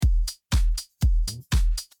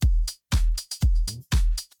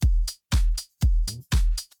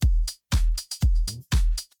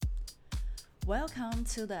Welcome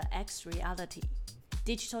to the X Reality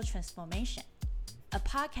Digital Transformation, a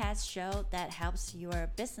podcast show that helps your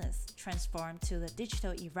business transform to the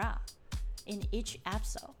digital era. In each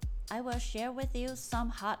episode, I will share with you some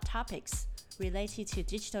hot topics related to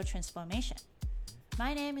digital transformation.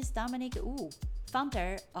 My name is Dominic Wu,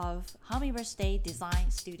 founder of Hummingbird State Design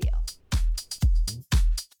Studio.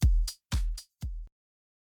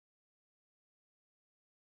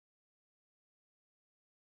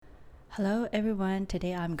 Hello everyone,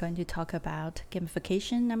 today I'm going to talk about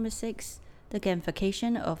gamification number 6, the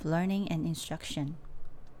gamification of learning and instruction.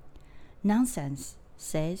 Nonsense,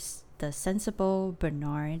 says the sensible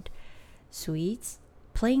Bernard Sweets.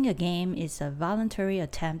 Playing a game is a voluntary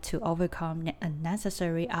attempt to overcome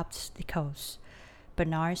unnecessary obstacles.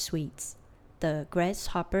 Bernard Sweets, The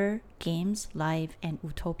Grasshopper, Games, Life, and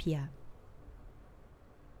Utopia.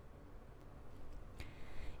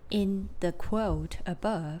 In the quote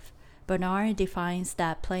above, Bernard defines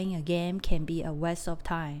that playing a game can be a waste of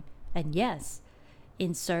time. And yes,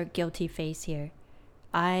 insert guilty face here.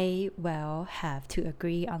 I will have to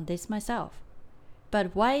agree on this myself.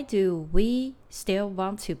 But why do we still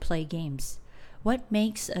want to play games? What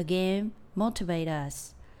makes a game motivate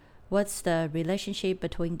us? What's the relationship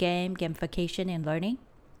between gamification, and learning?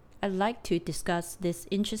 I'd like to discuss these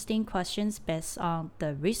interesting questions based on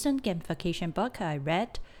the recent gamification book I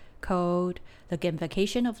read called The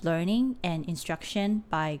Gamification of Learning and Instruction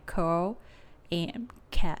by Carl M.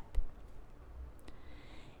 Kapp.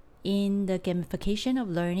 In The Gamification of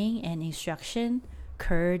Learning and Instruction,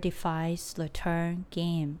 Kerr defines the term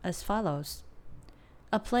game as follows.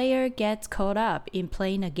 A player gets caught up in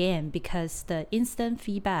playing a game because the instant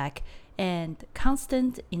feedback and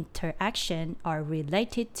constant interaction are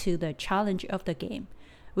related to the challenge of the game,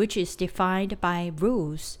 which is defined by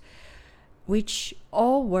rules which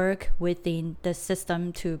all work within the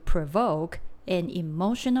system to provoke an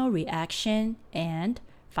emotional reaction and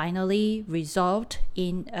finally result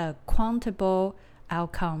in a quantifiable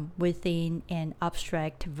outcome within an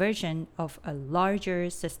abstract version of a larger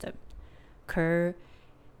system. Kerr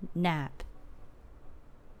Knapp.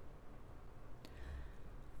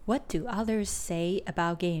 What do others say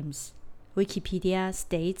about games? Wikipedia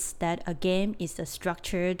states that a game is a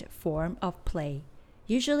structured form of play,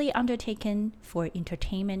 usually undertaken for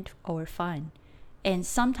entertainment or fun, and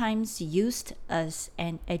sometimes used as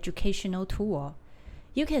an educational tool.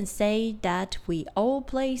 You can say that we all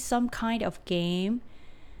play some kind of game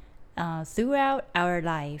throughout our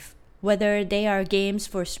life, whether they are games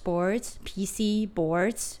for sports, PC,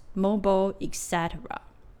 boards, mobile, etc.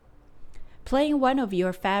 Playing one of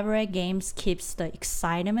your favorite games keeps the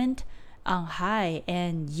excitement on high,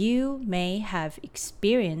 and you may have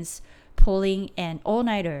experienced pulling an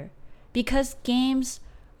all-nighter. Because games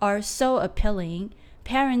are so appealing,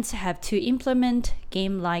 parents have to implement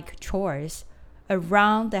game-like chores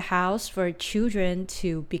around the house for children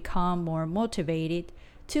to become more motivated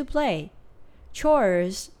to play.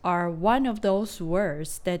 Chores are one of those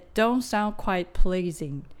words that don't sound quite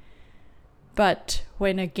pleasing. But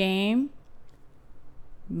when a game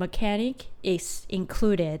mechanic is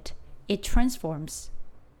included, it transforms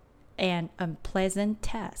an unpleasant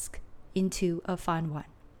task into a fun one.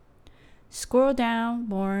 Scroll down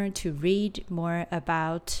more to read more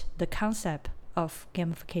about the concept of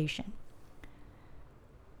gamification.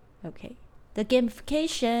 Okay. The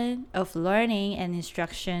gamification of learning and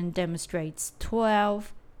instruction demonstrates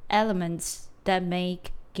 12 elements that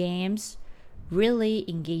make games really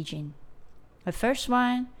engaging. The first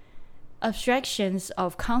one, abstractions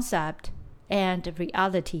of concept and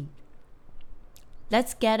reality.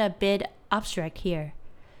 Let's get a bit abstract here.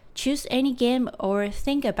 Choose any game or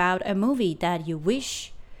think about a movie that you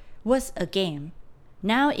wish was a game.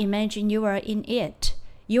 Now imagine you are in it.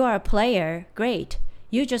 You are a player. Great.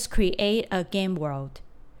 You just create a game world.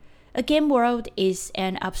 A game world is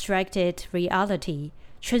an abstracted reality,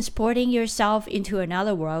 transporting yourself into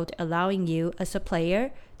another world, allowing you as a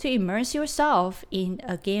player to immerse yourself in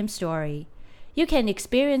a game story. You can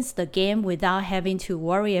experience the game without having to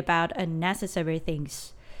worry about unnecessary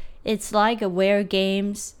things. It's like where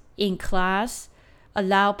games in class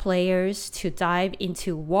allow players to dive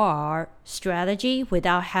into war strategy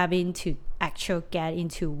without having to actually get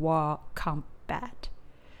into war combat.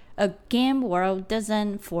 A game world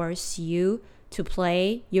doesn't force you to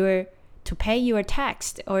pay your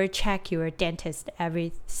tax or check your dentist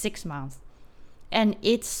every 6 months. And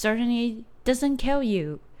it certainly doesn't kill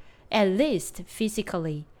you, at least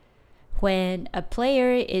physically. When a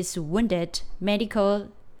player is wounded,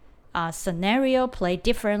 medical scenario play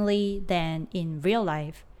differently than in real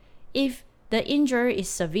life. If the injury is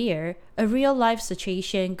severe, a real life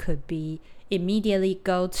situation could be immediately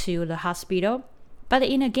go to the hospital, but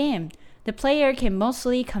in a game, the player can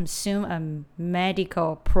mostly consume a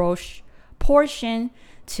medical portion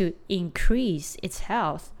to increase its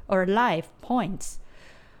health or life points.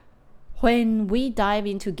 When we dive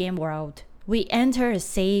into game world, we enter a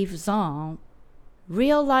safe zone.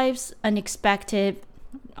 Real life's unexpected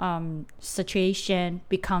situation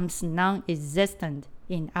becomes non-existent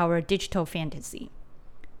in our digital fantasy.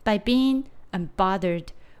 By being unbothered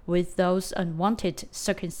with those unwanted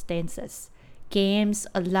circumstances, games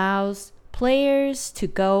allows players to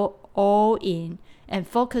go all in and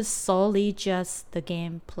focus solely just the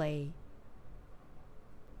gameplay.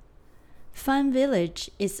 Fun Village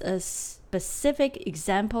is a specific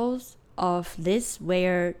example of this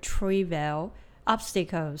where trivial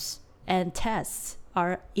obstacles and tests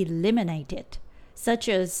are eliminated, such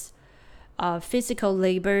as physical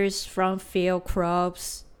labors from field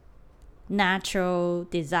crops, natural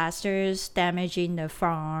disasters damaging the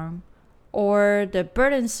farm, or the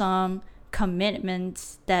burdensome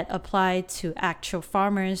commitments that apply to actual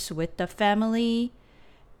farmers with the family.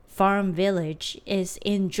 Farm Village is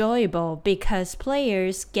enjoyable because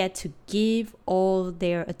players get to give all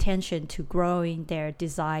their attention to growing their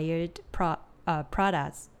desired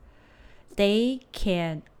products. They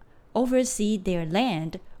can oversee their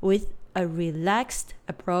land with a relaxed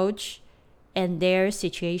approach, and their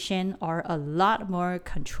situation are a lot more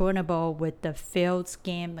controllable with the field's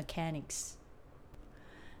game mechanics.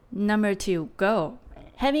 Number 2, Go.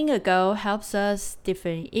 Having a goal helps us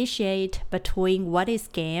differentiate between what is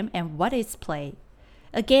game and what is play.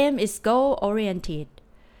 A game is goal-oriented.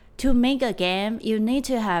 To make a game, you need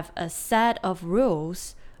to have a set of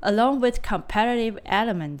rules along with competitive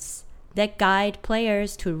elements that guide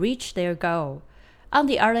players to reach their goal. On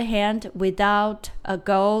the other hand, without a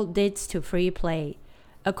goal leads to free play.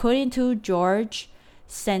 According to George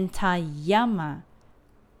Santayama,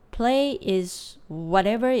 play is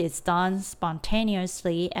whatever is done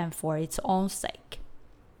spontaneously and for its own sake.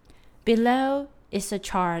 Below is a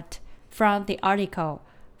chart from the article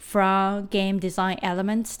From Game Design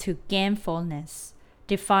Elements to Gamefulness.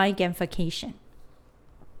 Define gamification.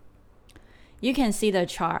 You can see the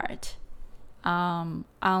chart. On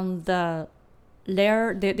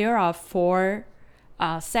there are 4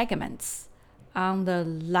 segments. On the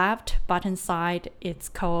left bottom side, it's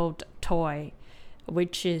called toy,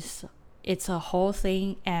 which is it's a whole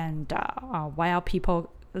thing, and while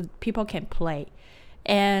people can play.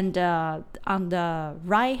 And on the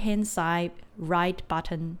right hand side, right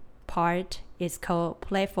bottom part is called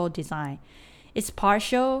playful design. It's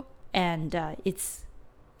partial, and it's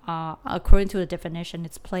according to the definition,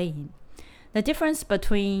 it's playing. The difference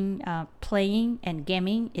between playing and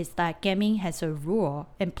gaming is that gaming has a rule,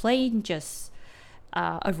 and playing just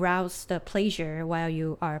arouse the pleasure while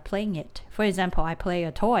you are playing it. For example, I play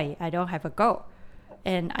a toy, I don't have a goal.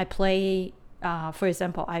 And I play, for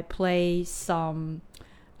example, I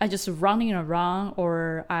just running around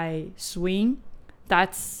or I swing.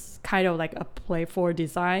 That's kind of like a playful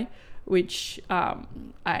design, which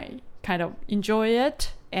I kind of enjoy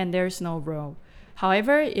it, and there's no rule.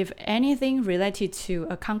 However, if anything related to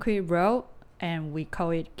a concrete role, and we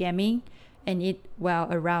call it gaming, and it will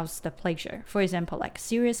arouse the pleasure. For example, like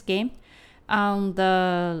serious game, on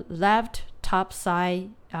the left top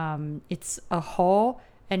side, it's a hole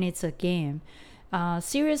and it's a game.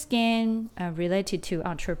 Serious game related to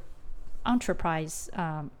enterprise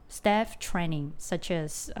staff training, such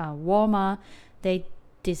as Walmart. They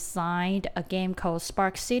designed a game called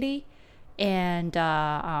Spark City. And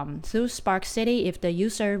through Spark City, if the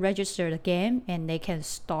user registers the game, and they can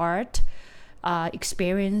start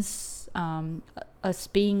experience as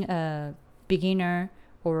being a beginner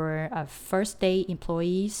or a first day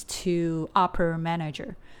employees to upper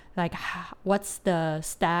manager. Like what's the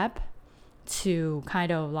step to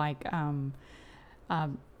kind of like kind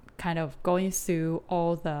of going through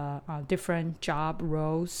all the different job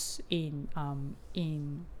roles in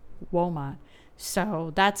Walmart.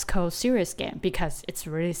 So that's called serious game because it's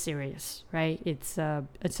really serious, right? It's a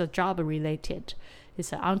job related.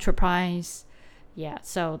 It's an enterprise. Yeah,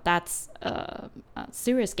 so that's a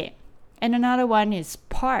serious game. And another one is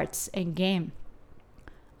parts and game.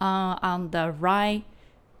 On the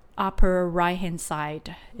upper right hand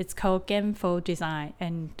side, it's called gameful design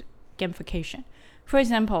and gamification. For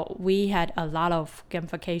example, we had a lot of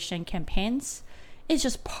gamification campaigns. It's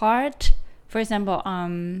just part. For example,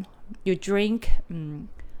 you drink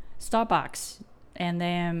Starbucks, and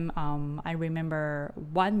then I remember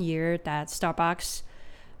one year that Starbucks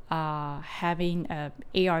having a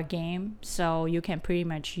AR game, so you can pretty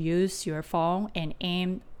much use your phone and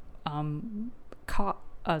aim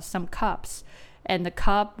some cups, and the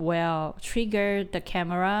cup will trigger the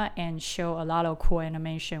camera and show a lot of cool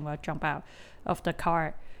animation will jump out of the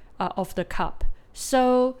cup.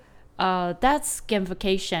 So that's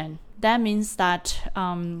gamification. That means that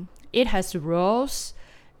it has rules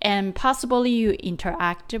and possibly you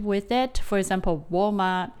interact with it. For example,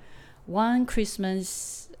 Walmart, one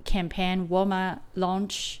Christmas campaign, Walmart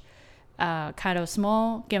launched kind of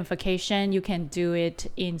small gamification. You can do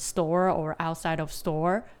it in store or outside of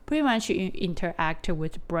store. Pretty much you interact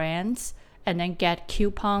with brands and then get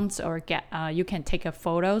coupons or you can take a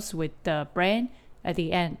photos with the brand at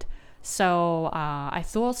the end. So I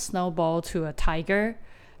threw a snowball to a tiger,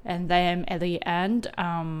 and then at the end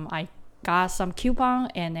I got some coupon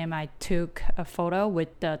and then I took a photo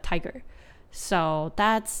with the tiger. So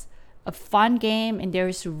that's a fun game, and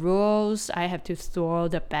there's rules. I have to throw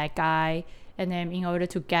the bad guy, and then in order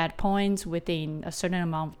to get points within a certain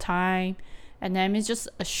amount of time. And then it's just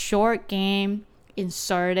a short game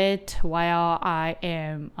inserted while I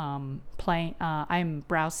am I'm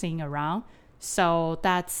browsing around. So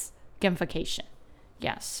that's gamification.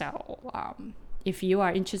 Yeah, so if you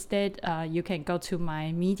are interested, you can go to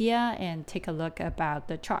my media and take a look about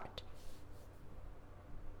the chart.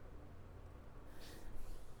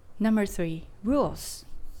 Number 3, rules.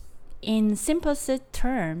 In simplest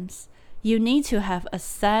terms, you need to have a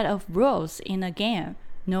set of rules in a game.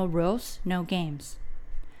 No rules, no games.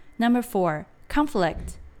 Number 4,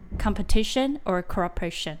 conflict, competition or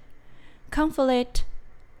cooperation. Conflict,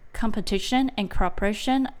 competition, and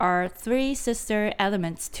cooperation are 3 sister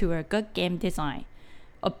elements to a good game design.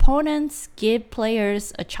 Opponents give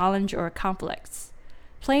players a challenge or conflicts.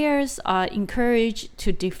 Players are encouraged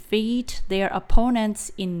to defeat their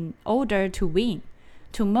opponents in order to win,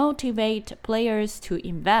 to motivate players to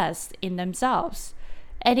invest in themselves,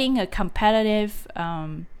 adding a competitive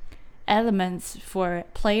elements for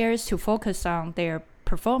players to focus on their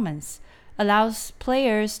performance, allows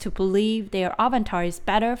players to believe their avatar is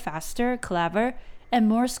better, faster, clever, and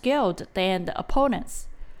more skilled than the opponents.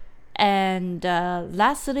 And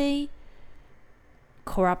lastly,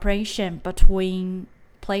 cooperation between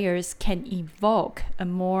players can evoke a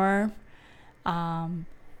more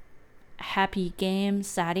happy game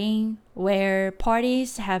setting where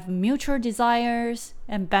parties have mutual desires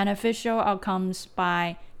and beneficial outcomes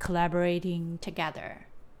by collaborating together.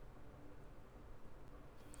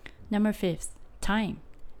 Number 5, time.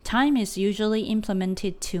 Time is usually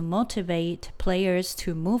implemented to motivate players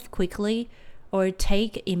to move quickly or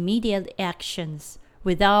take immediate actions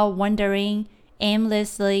without wandering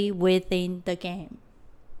aimlessly within the game.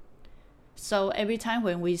 So every time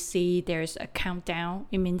when we see there's a countdown,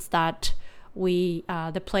 it means that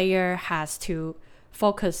the player has to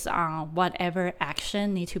focus on whatever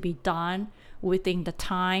action need to be done within the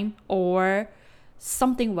time, or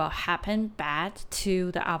something will happen bad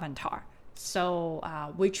to the avatar.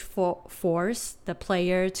 So which force the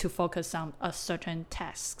player to focus on a certain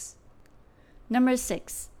tasks. Number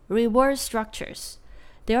 6, reward structures.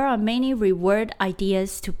 There are many reward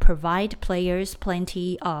ideas to provide players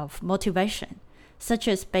plenty of motivation, such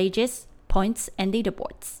as badges, points, and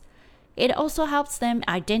leaderboards. It also helps them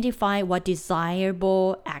identify what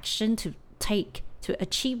desirable action to take to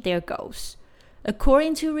achieve their goals.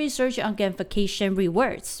 According to research on gamification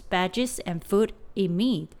rewards, badges, and food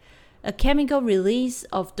emit a chemical release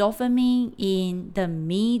of dopamine in the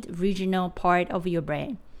mid-regional part of your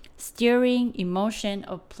brain, steering emotion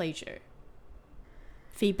of pleasure.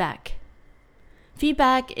 Feedback.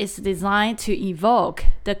 Feedback is designed to evoke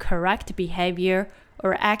the correct behavior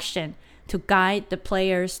or action to guide the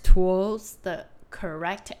players towards the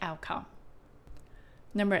correct outcome.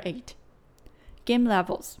 Number 8, game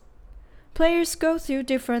levels. Players go through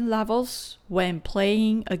different levels when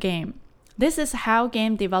playing a game. This is how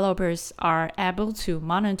game developers are able to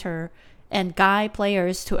monitor and guide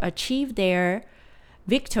players to achieve their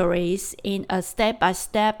victories in a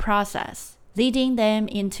step-by-step process, leading them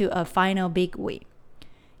into a final big win.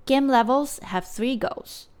 Game levels have 3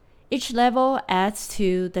 goals. Each level adds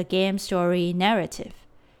to the game story narrative.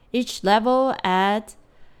 Each level adds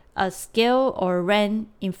a skill or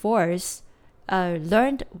reinforce a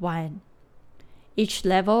learned one. Each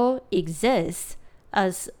level exists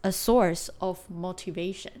as a source of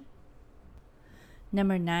motivation.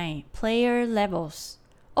 Number 9, player levels.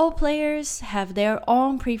 All players have their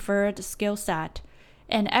own preferred skill set.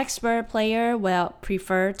 An expert player will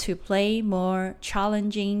prefer to play more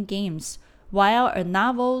challenging games, while a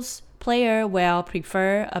novice player will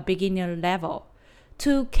prefer a beginner level.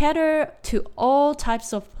 To cater to all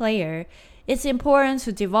types of player, it's important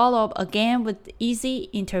to develop a game with easy,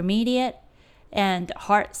 intermediate, and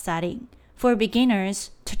hard setting. For beginners,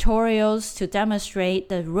 tutorials to demonstrate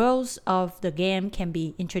the rules of the game can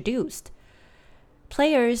be introduced.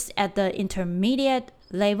 Players at the intermediate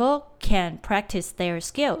level can practice their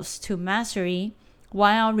skills to mastery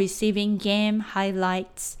while receiving game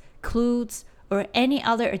highlights, clues, or any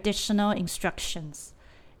other additional instructions.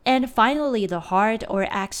 And finally, the hard or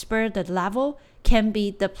expert level can be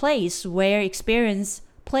the place where experienced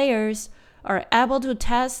players are able to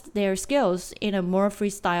test their skills in a more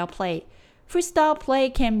freestyle play. Freestyle play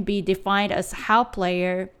can be defined as how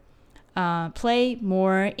players play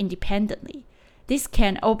more independently. This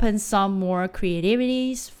can open some more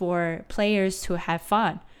creativities for players to have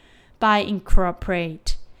fun by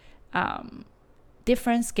incorporate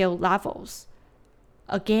different skill levels.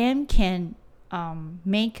 A game can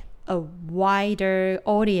make a wider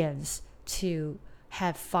audience to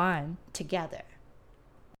have fun together.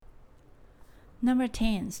 Number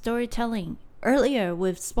 10, storytelling. Earlier,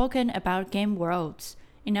 we've spoken about game worlds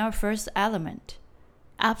in our first element,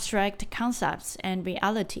 abstract concepts and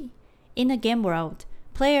reality. In a game world,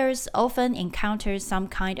 players often encounter some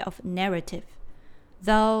kind of narrative.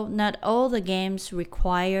 Though not all the games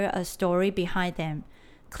require a story behind them,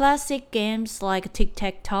 classic games like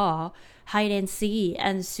tic-tac-toe, hide-and-seek,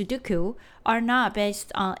 and Sudoku are not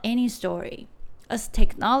based on any story. As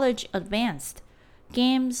technology advanced,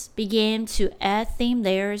 games began to add theme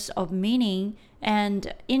layers of meaning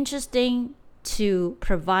and interesting to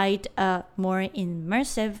provide a more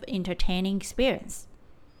immersive, entertaining experience.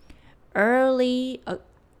 Early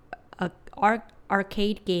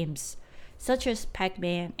arcade games, such as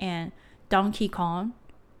Pac-Man and Donkey Kong,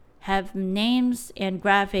 have names and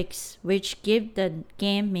graphics which give the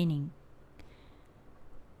game meaning.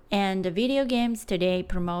 And the video games today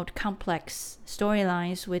promote complex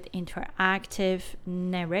storylines with interactive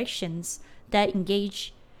narrations that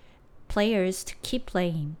engage players to keep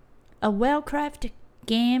playing. A well-crafted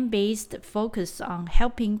game-based focus on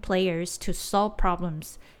helping players to solve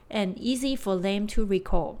problems and easy for them to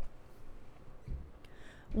recall.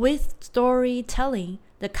 With storytelling,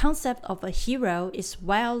 the concept of a hero is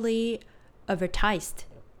widely advertised.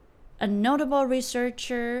 A notable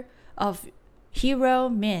researcher of hero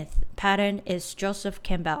myth pattern is Joseph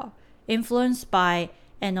Campbell, influenced by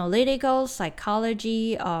analytical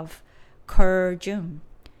psychology of Carl Jung.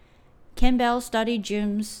 Campbell studied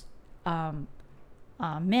Jung's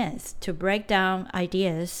myths to break down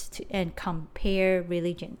ideas and compare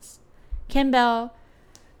religions. Campbell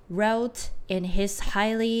wrote in his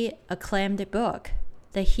highly acclaimed book,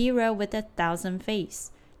 The Hero with a Thousand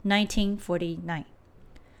Faces, 1949.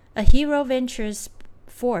 A hero ventures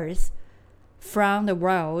forth from the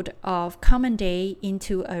world of common day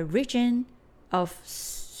into a region of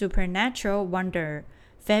supernatural wonder.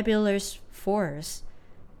 Fabulous forces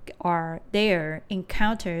are there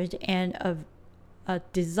encountered, and a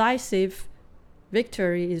decisive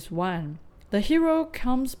victory is won. The hero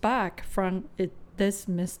comes back from this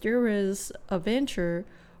mysterious adventure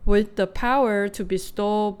with the power to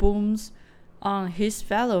bestow boons on his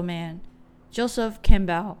fellow man. Joseph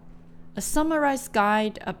Campbell. A summarized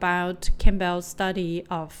guide about Campbell's study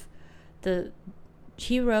of the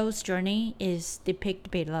hero's journey is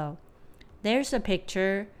depicted below. There's a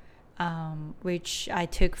picture which I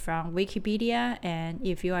took from Wikipedia, and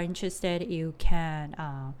if you are interested, you can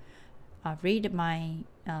read my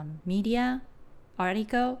media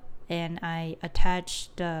article, and I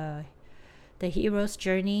attached the hero's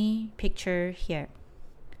journey picture here.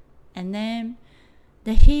 And then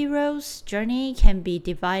the hero's journey can be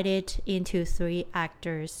divided into 3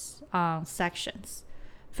 actors sections.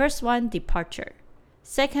 First one, departure.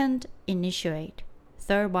 Second, initiate.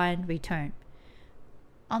 Third one, return.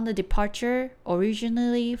 On the departure,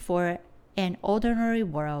 originally for an ordinary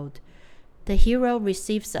world, the hero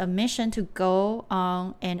receives a mission to go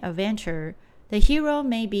on an adventure. The hero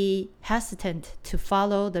may be hesitant to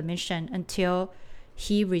follow the mission until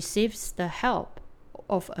he receives the help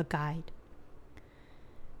of a guide.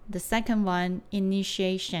 The second one,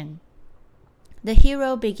 initiation. The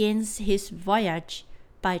hero begins his voyage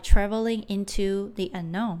by traveling into the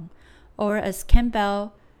unknown, or as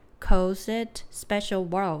Campbell calls it, special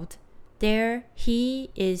world. There he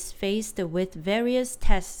is faced with various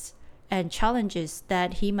tests and challenges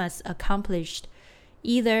that he must accomplish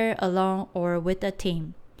either alone or with a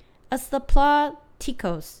team. As the plot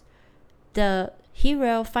tickles, the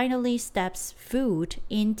hero finally steps foot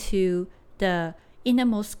into the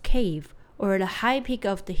innermost cave or the high peak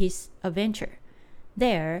of his adventure.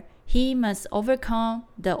 There, he must overcome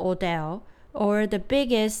the ordeal or the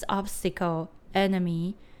biggest obstacle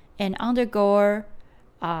enemy and undergo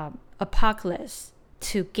apocalypse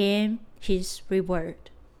to gain his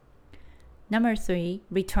reward. Number 3,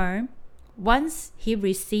 return. Once he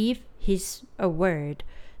receives his award,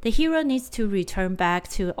 the hero needs to return back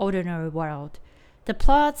to the ordinary world. The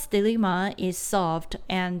plot's dilemma is solved,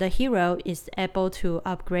 and the hero is able to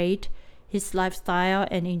upgrade his lifestyle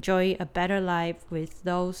and enjoy a better life with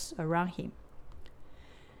those around him.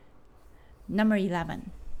 Number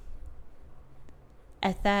 11,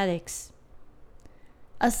 aesthetics.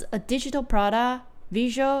 As a digital product,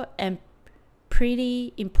 visual and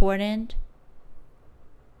pretty important.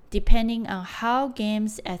 Depending on how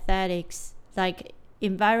games aesthetics, like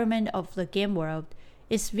environment of the game world,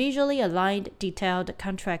 is visually aligned, detailed,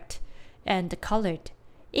 contract, and colored,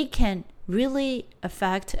 it can really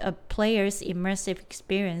affect a player's immersive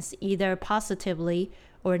experience either positively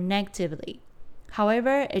or negatively.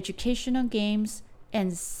 However, educational games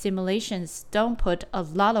and simulations don't put a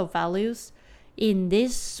lot of values in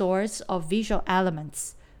these sorts of visual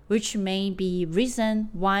elements, which may be reason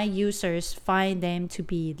why users find them to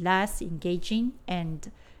be less engaging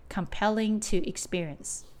and compelling to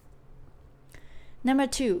experience. Number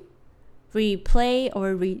 2, replay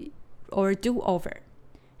or do-over.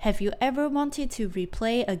 Have you ever wanted to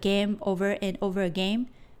replay a game over and over again?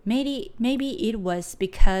 Maybe it was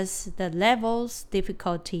because the level's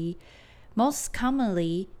difficulty. Most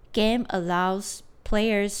commonly, game allows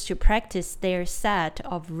players to practice their set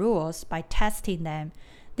of rules by testing them.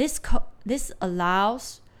 This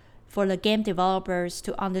allows for the game developers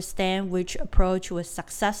to understand which approach was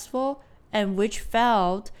successful and which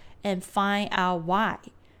failed and find out why.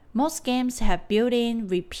 Most games have built-in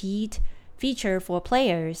repeat feature for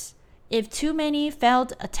players. If too many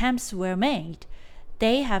failed attempts were made,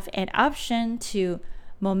 they have an option to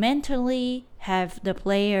momentarily have the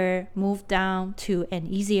player move down to an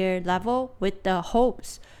easier level with the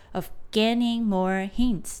hopes of gaining more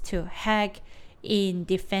hints to hack in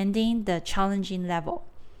defending the challenging level.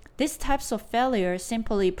 These types of failure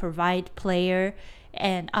simply provide player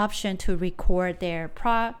an option to record their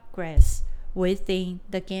progress within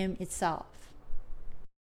the game itself.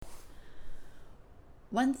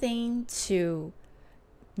 One thing to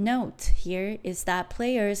note here is that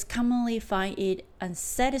players commonly find it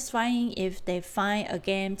unsatisfying if they find a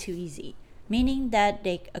game too easy, meaning that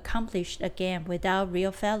they accomplished a game without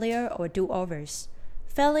real failure or do-overs.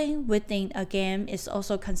 Failing within a game is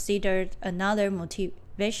also considered another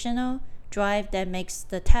motivational drive that makes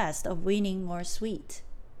the task of winning more sweet.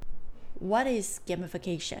 What is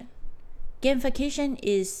gamification? Gamification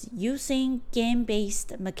is using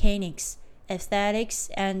game-based mechanics, aesthetics,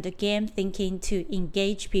 and game thinking to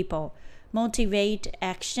engage people, motivate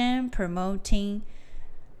action, promoting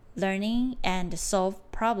learning, and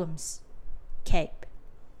solve problems. CAPE.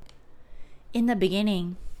 In the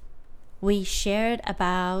beginning, we shared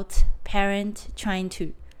about parents trying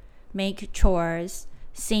to make chores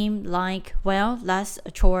seem like, well, that's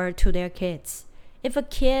a chore to their kids. If a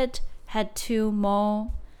kid had to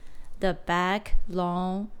mow the back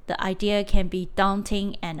lawn, the idea can be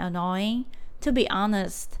daunting and annoying. To be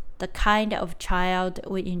honest, the kind of child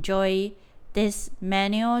would enjoy this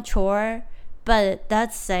manual chore, but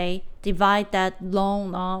let's say divide that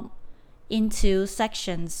lawn into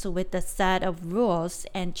sections with a set of rules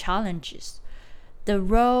and challenges. The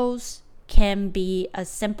rules can be as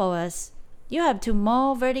simple as you have to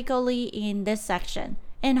mow vertically in this section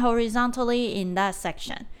and horizontally in that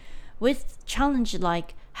section, with challenge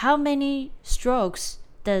like how many strokes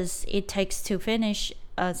does it take to finish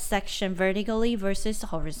a section vertically versus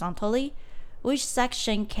horizontally? Which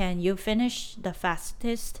section can you finish the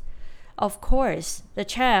fastest? Of course, the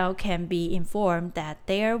child can be informed that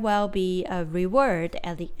there will be a reward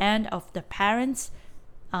at the end of the parent's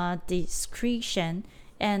discretion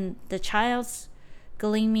and the child's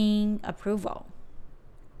gleaming approval.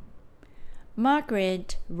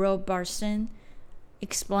 Margaret Robertson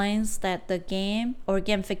explains that the game or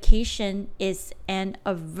gamification is an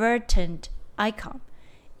advertent icon.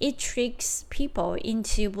 It tricks people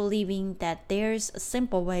into believing that there's a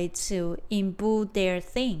simple way to imbue their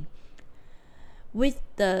thing with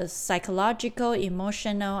the psychological,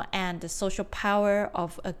 emotional, and the social power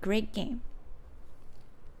of a great game.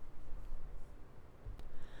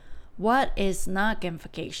 What is not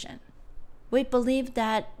gamification? We believe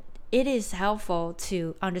that it is helpful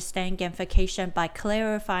to understand gamification by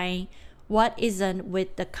clarifying what isn't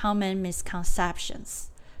with the common misconceptions.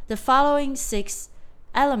 The following 6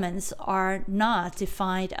 elements are not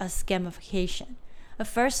defined as gamification. The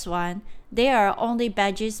first one, there are only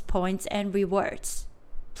badges, points, and rewards.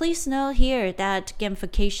 Please note here that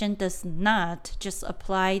gamification does not just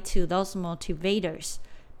apply to those motivators.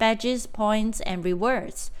 Badges, points, and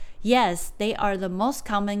rewards. Yes, they are the most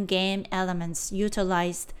common game elements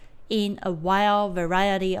utilized in a wide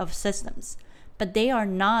variety of systems, but they are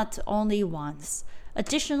not only ones.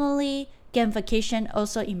 Additionally, gamification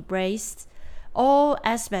also embraced all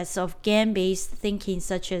aspects of game-based thinking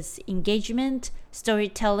such as engagement,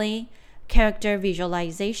 storytelling, character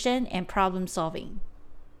visualization, and problem solving.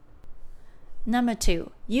 Number 2,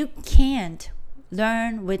 you can't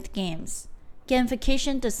learn with games.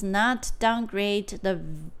 Gamification does not downgrade the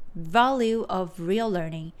value of real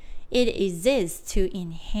learning. It exists to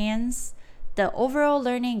enhance the overall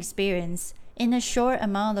learning experience in a short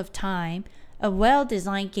amount of time. A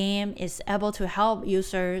well-designed game is able to help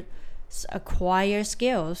users acquire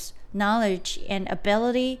skills, knowledge, and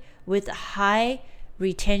ability with high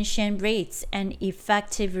retention rates and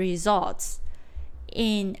effective results.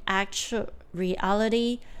 In actual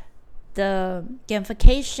reality, the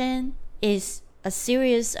gamification is a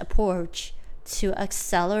serious approach to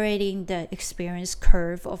accelerating the experience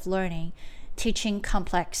curve of learning, teaching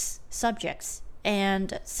complex subjects,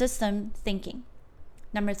 and system thinking.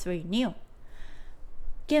 Number 3, new.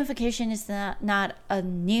 Gamification is not a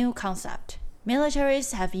new concept.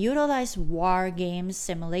 Militaries have utilized war games,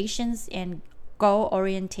 simulations, and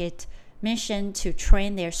goal-oriented mission to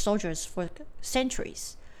train their soldiers for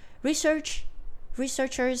centuries.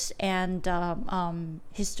 Researchers and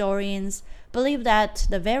historians believe that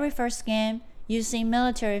the very first game using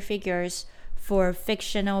military figures for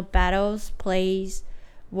fictional battles plays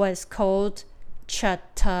was called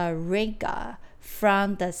Chaturanga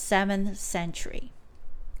from the 7th century.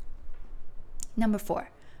 Number 4,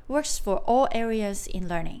 works for all areas in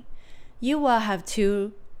learning. You will have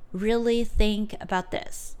to really think about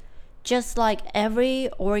this. Just like every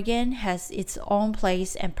organ has its own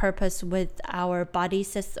place and purpose with our body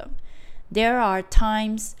system, there are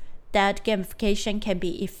times that gamification can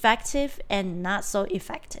be effective and not so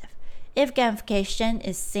effective. If gamification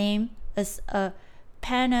is seen as a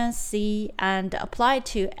panacea and applied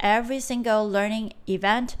to every single learning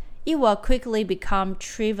event, it will quickly become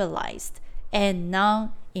trivialized and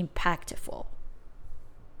non-impactful.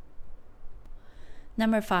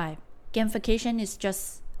 Number 5, gamification is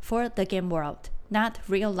just for the game world, not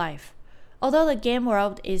real life. Although the game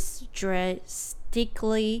world is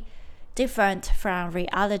drastically different from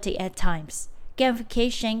reality at times,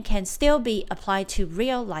 gamification can still be applied to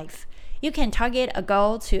real life. You can target a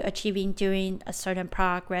goal to achieving during a certain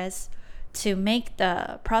progress to make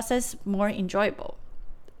the process more enjoyable,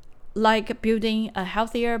 like building a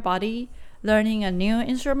healthier body, learning a new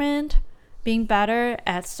instrument, being better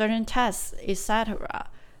at certain tests, etc.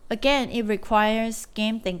 Again, it requires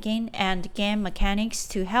game thinking and game mechanics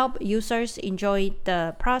to help users enjoy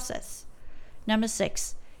the process. Number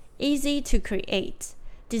 6, easy to create.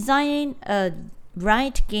 Designing a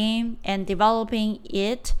right game and developing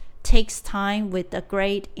it takes time with a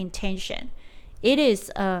great intention. It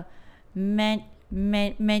is a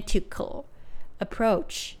methodical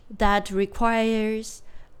approach that requires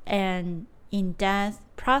an in-depth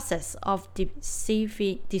process of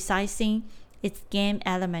decising its game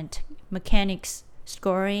element, mechanics,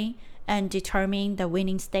 scoring, and determining the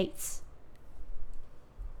winning states.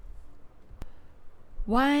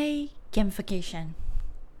 Why gamification?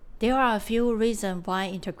 There are a few reasons why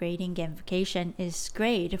integrating gamification is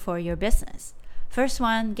great for your business. First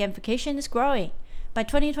one, gamification is growing. By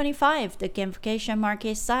 2025, the gamification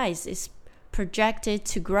market size is projected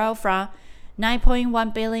to grow from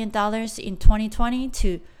 $9.1 billion in 2020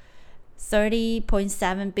 to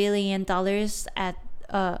 $30.7 billion at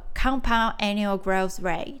a compound annual growth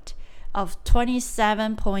rate of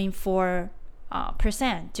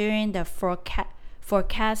 27.4% during the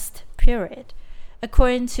forecast period,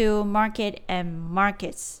 according to Market and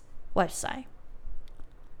Markets website.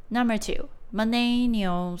 Number 2,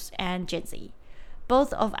 millennials and Gen Z.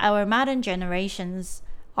 Both of our modern generations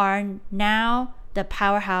are now the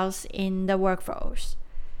powerhouse in the workforce.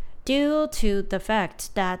 Due to the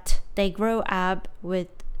fact that they grow up with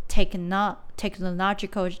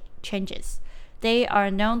technological changes, they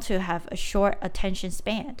are known to have a short attention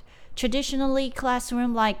span. Traditionally,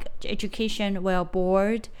 classroom-like education will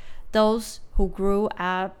bored those who grew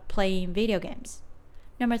up playing video games.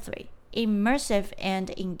 Number 3, immersive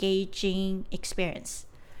and engaging experience.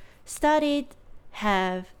 Studies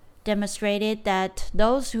have demonstrated that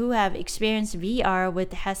those who have experienced VR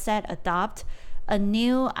with headset adopt a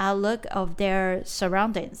new outlook of their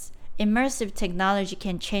surroundings. Immersive technology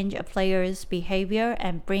can change a player's behavior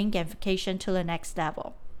and bring gamification to the next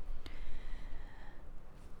level.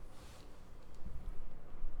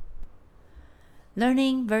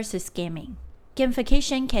 Learning versus gaming.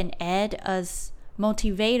 Gamification can act as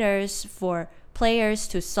motivators for players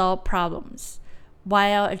to solve problems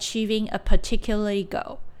while achieving a particular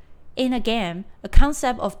goal. In a game, a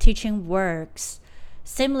concept of teaching works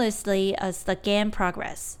seamlessly as the game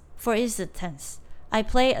progresses. For instance, I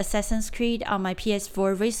played Assassin's Creed on my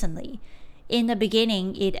PS4 recently. In the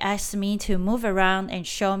beginning, it asked me to move around and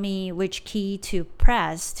show me which key to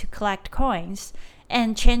press to collect coins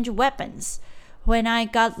and change weapons. When I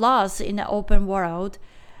got lost in the open world,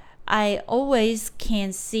 I always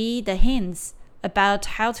can see the hints about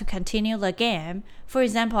how to continue the game. For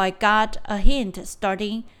example, I got a hint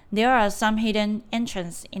starting there are some hidden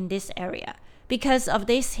entrances in this area. Because of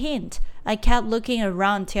this hint, I kept looking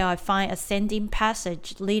around till I find a ascending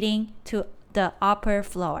passage leading to the upper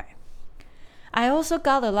floor. I also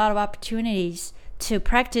got a lot of opportunities to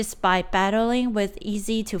practice by battling with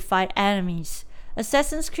easy-to-fight enemies.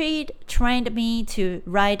 Assassin's Creed trained me to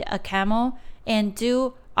ride a camel and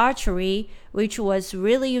do archery, which was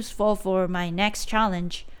really useful for my next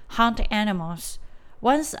challenge, hunt animals.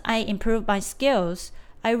 Once I improved my skills,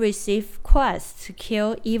 I received quests to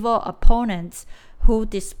kill evil opponents who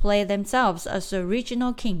display themselves as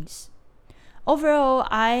original kings. Overall,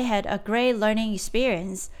 I had a great learning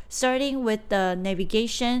experience, starting with the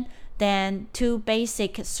navigation, then 2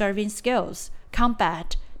 basic serving skills,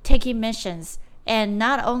 combat, taking missions, and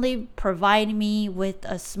not only provide me with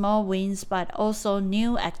small wins but also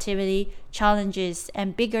new activity, challenges,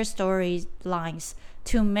 and bigger storylines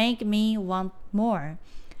to make me want more.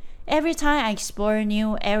 Every time I explore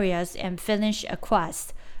new areas and finish a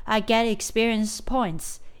quest, I get experience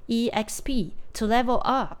points, EXP, to level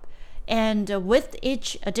up. And with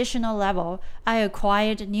each additional level, I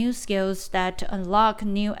acquired new skills that unlock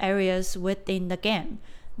new areas within the game.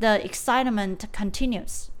 The excitement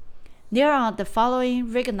continues. There are the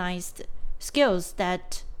following recognized skills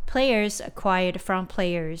that players acquired from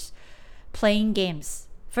players playing games.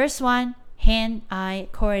 First one, hand-eye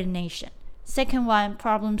coordination. Second one,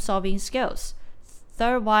 problem-solving skills.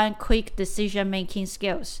 Third one, quick decision-making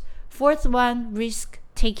skills. Fourth one,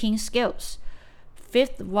 risk-taking skills.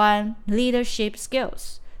 Fifth one, leadership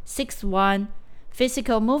skills. Sixth one,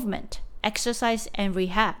 physical movement, exercise and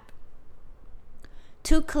rehab.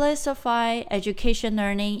 To classify education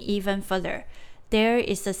learning even further, there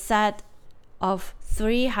is a set of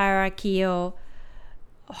 3 hierarchical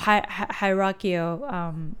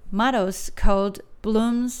models called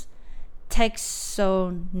Bloom's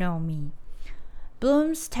taxonomy.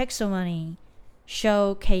 Bloom's taxonomy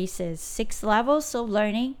showcases 6 levels of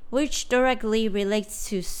learning, which directly relates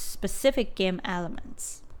to specific game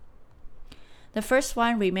elements. The first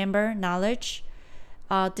one, remember knowledge,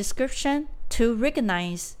 description, to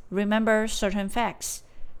recognize, remember certain facts,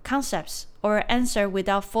 concepts, or answer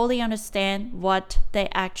without fully understand what they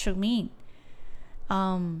actually mean.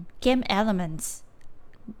 Game elements,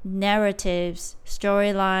 narratives,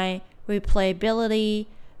 storyline, replayability,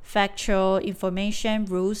 factual information,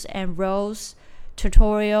 rules and roles,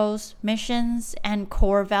 tutorials, missions, and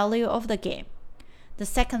core value of the game. The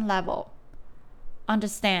second level,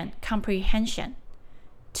 understand, comprehension.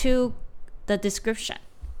 To the description.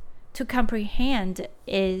 To comprehend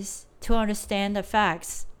is to understand the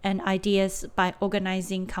facts and ideas by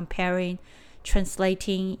organizing, comparing,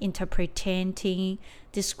 translating, interpreting,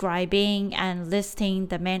 describing, and listing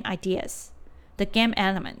the main ideas. The game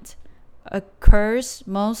element occurs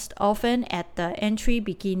most often at the entry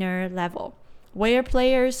beginner level, where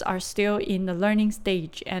players are still in the learning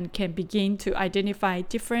stage and can begin to identify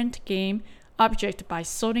different game objects by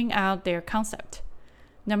sorting out their concept.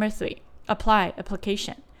 Number 3,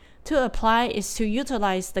 application. To apply is to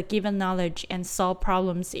utilize the given knowledge and solve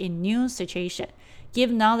problems in new situations.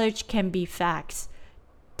 Given knowledge can be facts,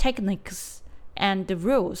 techniques, and the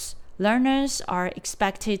rules. Learners are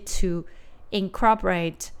expected to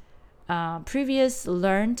incorporate previous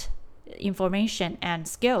learned information and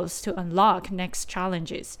skills to unlock next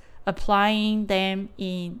challenges, applying them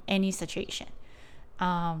in any situation.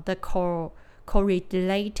 The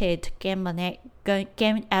correlated game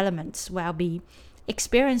elements will be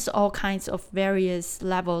experience all kinds of various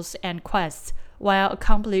levels and quests while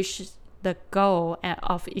accomplish the goal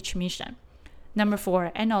of each mission. Number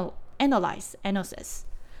 4, analysis.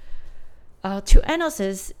 To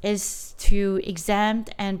analyze is to examine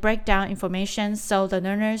and break down information so the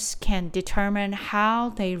learners can determine how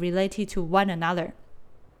they relate to one another.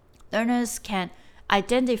 Learners can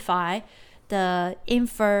identify the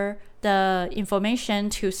information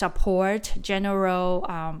to support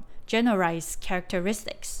generalized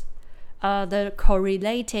characteristics. The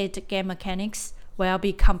correlated game mechanics will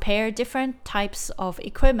be compare different types of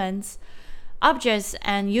equipment, objects,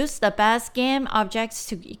 and use the best game objects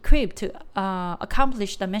to equip to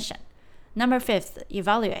accomplish the mission. Number 5,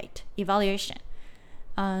 evaluation.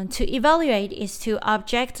 To evaluate is to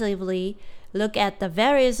objectively look at the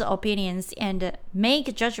various opinions and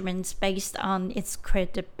make judgments based on its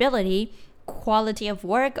credibility, quality of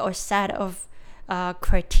work, or set of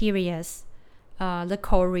criteria. The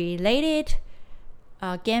correlated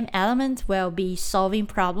game element will be solving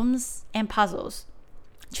problems and puzzles,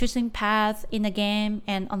 choosing paths in the game,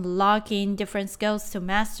 and unlocking different skills to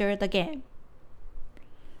master the game.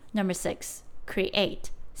 Number 6,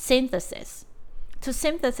 create, synthesis. To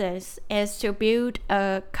synthesize is to build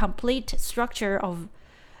a complete structure of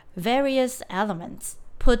various elements,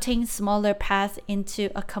 putting smaller paths into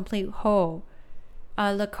a complete whole.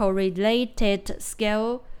 The correlated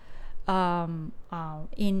skill in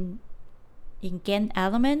game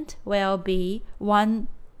element will be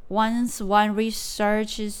once one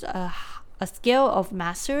researches a skill of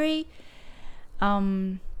mastery,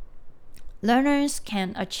 learners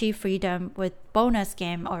can achieve freedom with bonus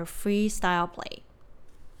game or freestyle play.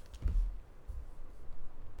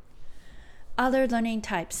 Other learning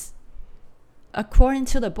types. According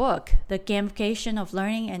to the book, The Gamification of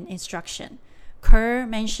Learning and Instruction, Kerr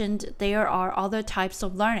mentioned there are other types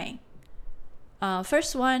of learning.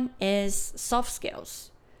 First one is soft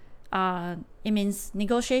skills. It means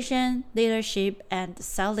negotiation, leadership, and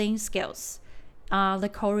selling skills. The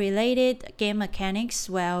correlated game mechanics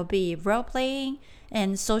will be role-playing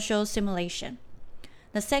and social simulation.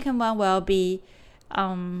 The second one will be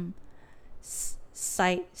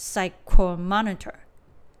psychomonitor.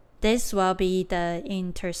 This will be the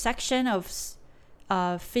intersection of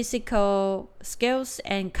physical skills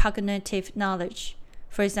and cognitive knowledge.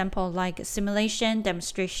 For example, like simulation,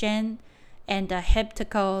 demonstration, and a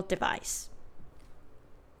haptical device.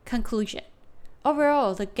 Conclusion.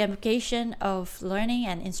 Overall, the gamification of learning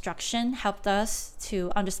and instruction helped us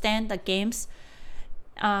to understand the games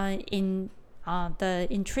in the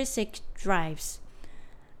intrinsic drives,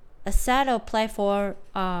 a set of playful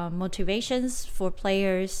motivations for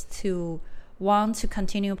players to want to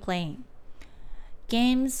continue playing.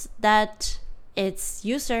 Games that its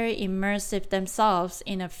users immerse themselves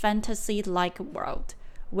in a fantasy-like world,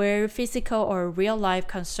 where physical or real-life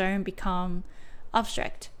concerns become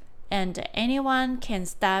abstract, and anyone can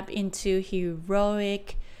step into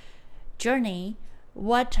heroic journey.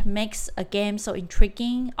 What makes a game so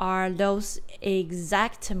intriguing are those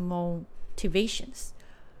exact motivations,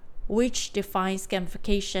 which defines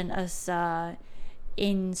gamification as an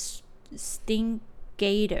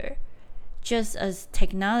instigator. Just as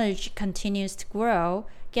technology continues to grow,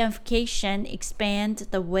 gamification expands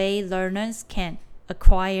the way learners can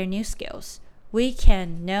acquire new skills. We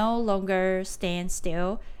can no longer stand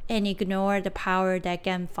still and ignore the power that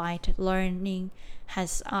gamified learning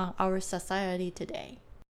has on our society today.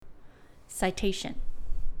 Citation: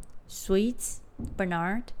 Sweets,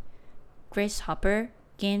 Bernard, Grace Hopper,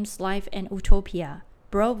 Games, Life, and Utopia,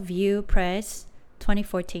 Broadview Press,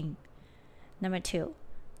 2014. Number 2,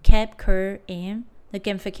 Kep Kerr M., The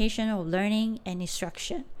Gamification of Learning and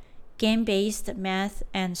Instruction, Game-Based Math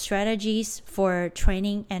and Strategies for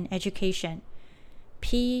Training and Education,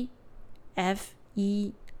 PFEIFFER,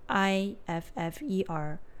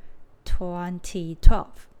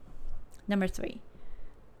 2012. Number 3,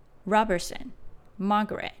 Robertson,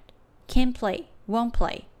 Margaret, Can Play, Won't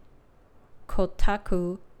Play,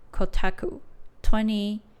 Kotaku,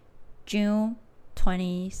 20 June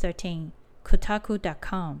 2013,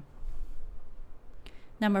 Kotaku.com.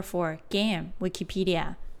 Number 4, Game,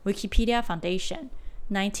 Wikipedia, Wikipedia Foundation,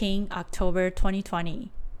 19 October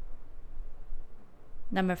 2020.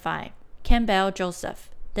 Number 5, Campbell Joseph,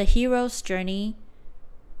 The Hero's Journey,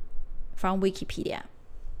 from Wikipedia.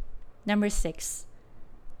 Number 6,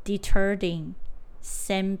 Deterring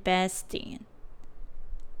Sebastian,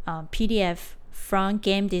 PDF, From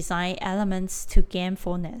Game Design Elements to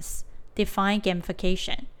Gamefulness, Define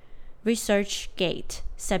Gamification, ResearchGate,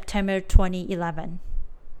 September 2011.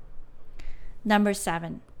 Number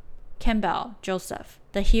 7, Campbell Joseph,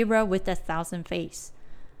 The Hero with a Thousand Faces,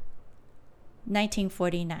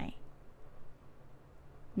 1949.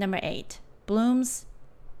 Number 8, Bloom's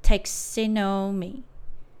Taxonomy,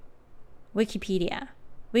 Wikipedia,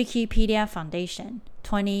 Wikipedia Foundation,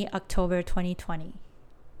 20 October 2020.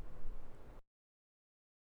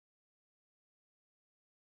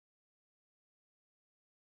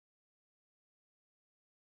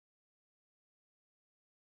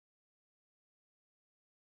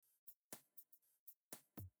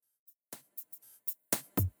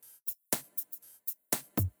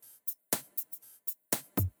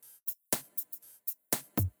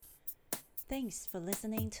 Thanks for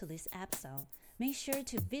listening to this episode. Make sure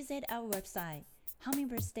to visit our website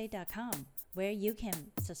hummingbirdstay.com, where you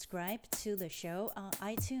can subscribe to the show on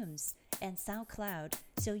iTunes and SoundCloud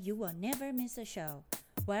so you will never miss a show.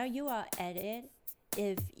 While you are at it,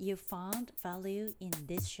 if you found value in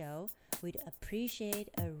this show, we'd appreciate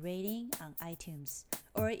a rating on iTunes.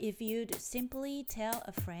 Or if you'd simply tell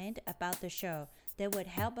a friend about the show, that would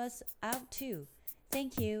help us out too.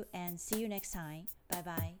 Thank you and see you next time. Bye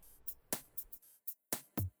bye.